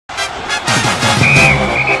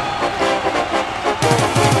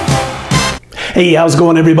Hey, how's it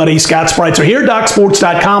going, everybody? Scott Spreitzer here,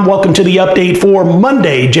 DocSports.com. Welcome to the update for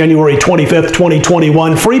Monday, January 25th,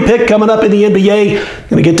 2021. Free pick coming up in the NBA.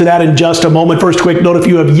 Going to get to that in just a moment. First, quick note, if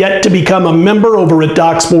you have yet to become a member over at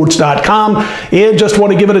DocSports.com and just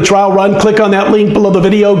want to give it a trial run, click on that link below the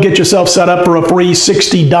video. Get yourself set up for a free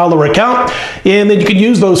 $60 account. And then you can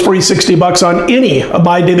use those free $60 on any of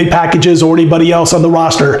my daily packages or anybody else on the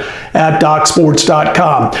roster at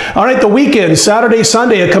DocSports.com. All right, the weekend, Saturday,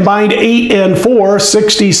 Sunday, a combined 8 and 4,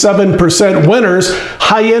 67% winners.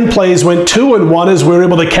 High-end plays went 2 and 1 as we were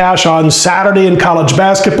able to cash on Saturday in college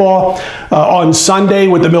basketball, on Sunday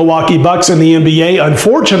with the Milwaukee Bucks in the NBA.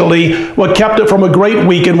 Unfortunately, what kept it from a great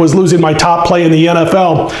weekend was losing my top play in the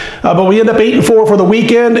NFL. But we end up 8 and 4 for the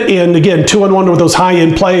weekend, and again, 2 and 1 with those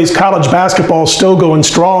high-end plays. College basketball still going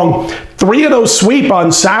strong. 3-0 sweep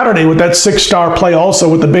on Saturday with that 6-star play also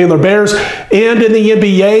with the Baylor Bears. And in the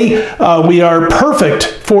NBA, we are perfect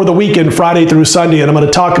for the weekend, Friday through Sunday. And I'm going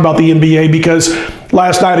to talk about the NBA because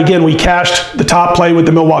last night, again, we cashed the top play with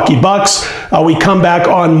the Milwaukee Bucks. We come back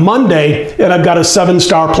on Monday, and I've got a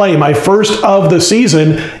 7-star play. My first of the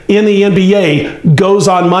season in the NBA goes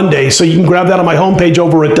on Monday. So you can grab that on my homepage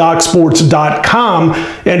over at DocSports.com.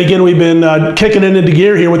 And again, we've been kicking it into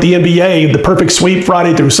gear here with the NBA. The perfect sweep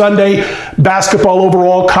Friday through Sunday. Basketball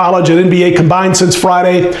overall, college and NBA combined since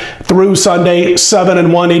Friday through Sunday, 7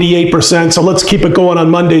 and 1, 88%. So let's keep it going on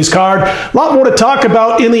Monday's card. A lot more to talk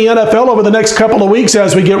about in the NFL over the next couple of weeks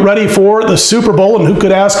as we get ready for the Super Bowl, and who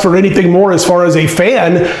could ask for anything more as far as a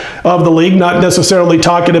fan of the league, not necessarily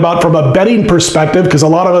talking about from a betting perspective, because a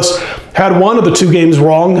lot of us had one of the 2 games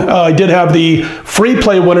wrong. I did have the free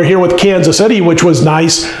play winner here with Kansas City, which was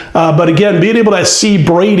nice. But again, being able to see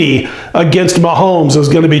Brady against Mahomes is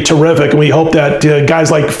going to be terrific. And we hope that guys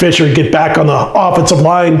like Fisher get back on the offensive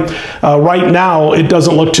line. Right now, it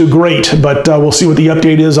doesn't look too great, but we'll see what the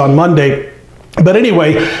update is on Monday. But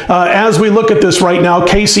anyway, as we look at this right now,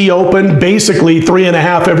 KC opened basically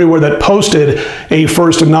 3.5 everywhere that posted a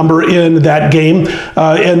first number in that game.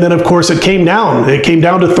 And then, of course, it came down. It came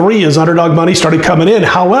down to 3 as underdog money started coming in.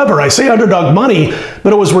 However, I say underdog money,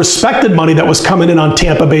 but it was respected money that was coming in on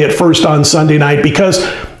Tampa Bay at first on Sunday night, because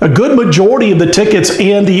a good majority of the tickets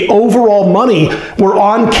and the overall money were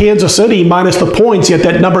on Kansas City minus the points, yet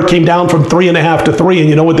that number came down from 3.5 to 3. And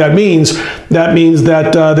you know what that means? That means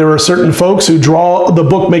that there are certain folks who draw the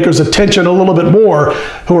bookmakers' attention a little bit more,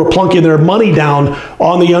 who are plunking their money down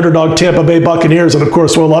on the underdog Tampa Bay Buccaneers. And of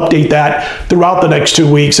course, we'll update that throughout the next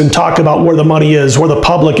 2 weeks and talk about where the money is, where the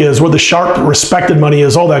public is, where the sharp, respected money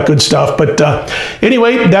is, all that good stuff. But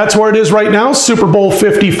anyway, that's where it is right now, Super Bowl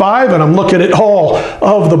 55, and I'm looking at all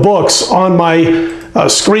of the books on my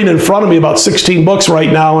screen in front of me, about 16 books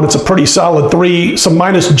right now, and it's a pretty solid 3, some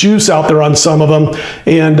minus juice out there on some of them,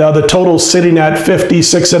 and the total sitting at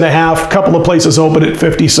 56.5, couple of places open at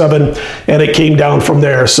 57, and it came down from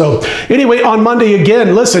there. So anyway, on Monday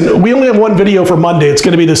again, listen, we only have one video for Monday. It's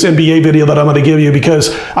going to be this NBA video that I'm going to give you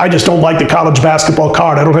because I just don't like the college basketball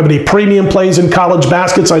card. I don't have any premium plays in college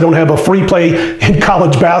baskets. I don't have a free play in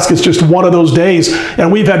college baskets, just one of those days,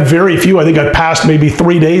 and we've had very few. I think I've passed maybe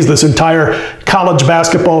 3 days this entire college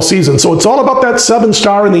basketball season. So it's all about that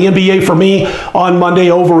 7-star in the NBA for me on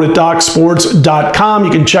Monday over at DocSports.com.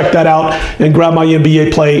 You can check that out and grab my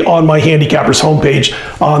NBA play on my handicappers homepage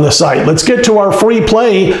on the site. Let's get to our free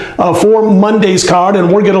play for Monday's card,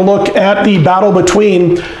 and we're going to look at the battle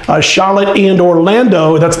between Charlotte and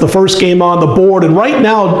Orlando. That's the first game on the board, and right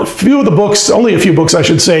now, only a few books I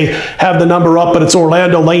should say, have the number up, but it's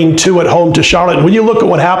Orlando laying 2 at home to Charlotte. And when you look at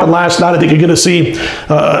what happened last night, I think you're going to see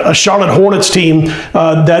a Charlotte Hornets team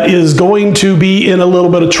that is going to be in a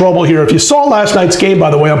little bit of trouble here. If you saw last night's game,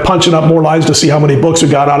 by the way, I'm punching up more lines to see how many books we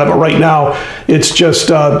got out of it. Right now, it's just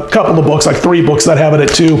a couple of books, like 3 books that have it at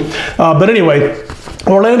 2. But anyway,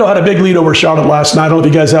 Orlando had a big lead over Charlotte last night. I don't know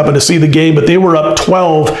if you guys happened to see the game, but they were up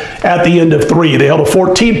 12 at the end of 3. They held a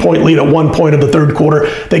 14-point lead at one point of the third quarter.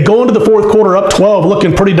 They go into the fourth quarter up 12,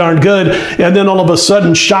 looking pretty darn good. And then all of a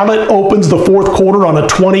sudden, Charlotte opens the fourth quarter on a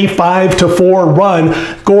 25-4 run.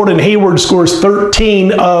 Gordon Hayward scores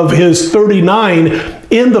 13 of his 39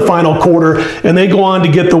 in the final quarter, and they go on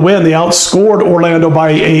to get the win. They outscored Orlando by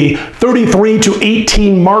a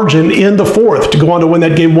 33-18 margin in the fourth to go on to win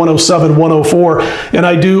that game 107-104. And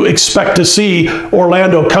I do expect to see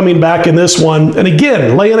Orlando coming back in this one. And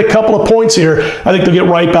again, laying a couple of points here, I think they'll get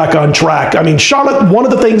right back on track. I mean, Charlotte, one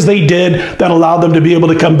of the things they did that allowed them to be able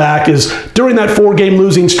to come back is during that 4-game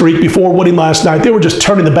losing streak before winning last night, they were just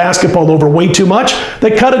turning the basketball over way too much.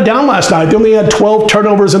 They cut it down last night. They only had 12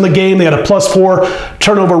 turnovers in the game. They had a +4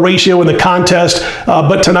 turnover ratio in the contest.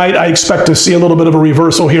 But tonight, I expect to see a little bit of a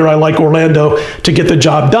reversal here. I like Orlando to get the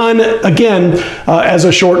job done. Again, as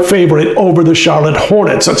a short favorite over the Charlotte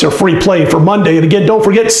Hornets. That's your free play for Monday. And again, don't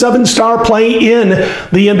forget 7-star play in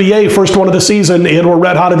the NBA. First one of the season, and we're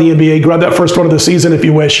red hot in the NBA. Grab that first one of the season if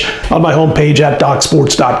you wish on my homepage at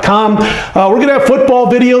DocSports.com. We're going to have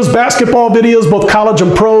football videos, basketball videos, both college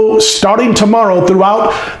and pro, starting tomorrow.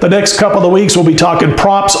 Throughout the next couple of weeks, we'll be talking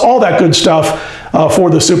props, all that good stuff for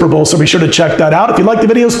the Super Bowl, so be sure to check that out. If you like the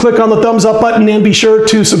videos, click on the thumbs up button and be sure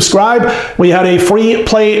to subscribe. We had a free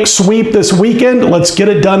play sweep this weekend. Let's get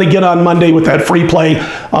it done again on Monday with that free play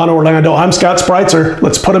on Orlando. I'm Scott Spreitzer.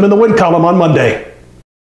 Let's put him in the win column on Monday.